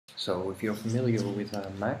So if you're familiar with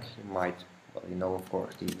Mac, you might, well, you know of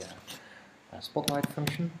course the spotlight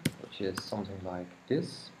function, which is something like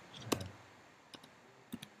this.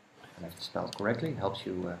 And if it's spelled correctly, it helps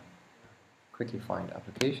you quickly find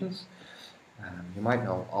applications. You might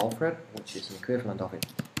know Alfred, which is an equivalent of it,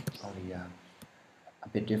 only a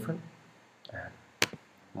bit different and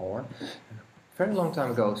more. A very long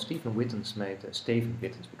time ago, Stephen Wittens made Steven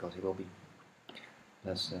Wittens, because he will be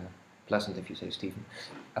less pleasant if you say Stephen,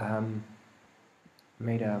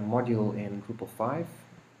 made a module in Drupal 5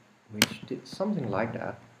 which did something like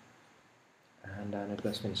that, and then it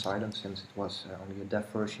has been silent since it was only a dev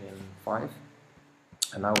version in 5.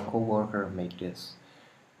 And now a co-worker made this.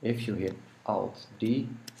 If you hit Alt D,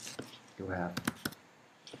 you have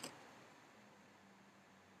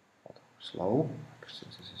slow,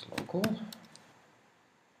 since this is local,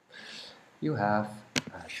 you have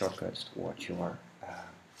shortcuts towards your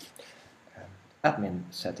admin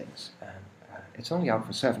settings. And it's only out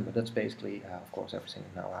for 7, but that's basically, of course, everything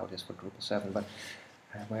is now out is for Drupal 7. But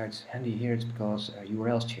where it's handy here is because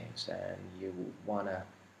URLs changed, and you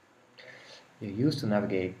used to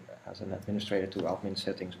navigate as an administrator to admin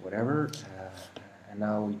settings, whatever, and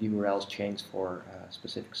now URLs change for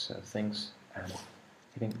specific things. And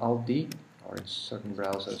hitting Alt D, or in certain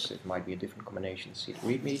browsers it might be a different combination, C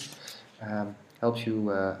readme, helps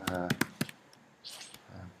you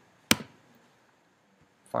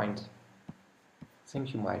find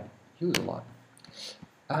things you might use a lot.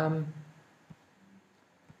 I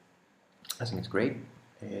think it's great.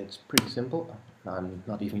 It's pretty simple. Now I'm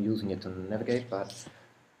not even using it to navigate, but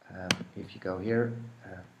if you go here,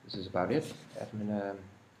 this is about it. Admin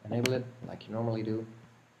enable it like you normally do,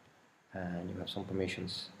 and you have some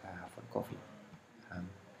permissions for the coffee.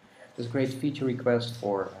 There's a great feature request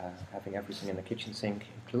for having everything in the kitchen sink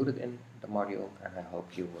included in the module, and I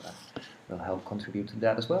hope you will help contribute to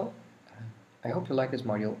that as well. I hope you like this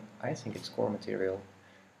module. I think it's core material,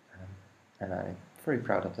 and I'm very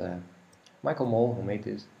proud that Michael Mole, who made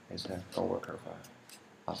this, is a co-worker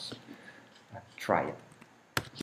of us. Try it.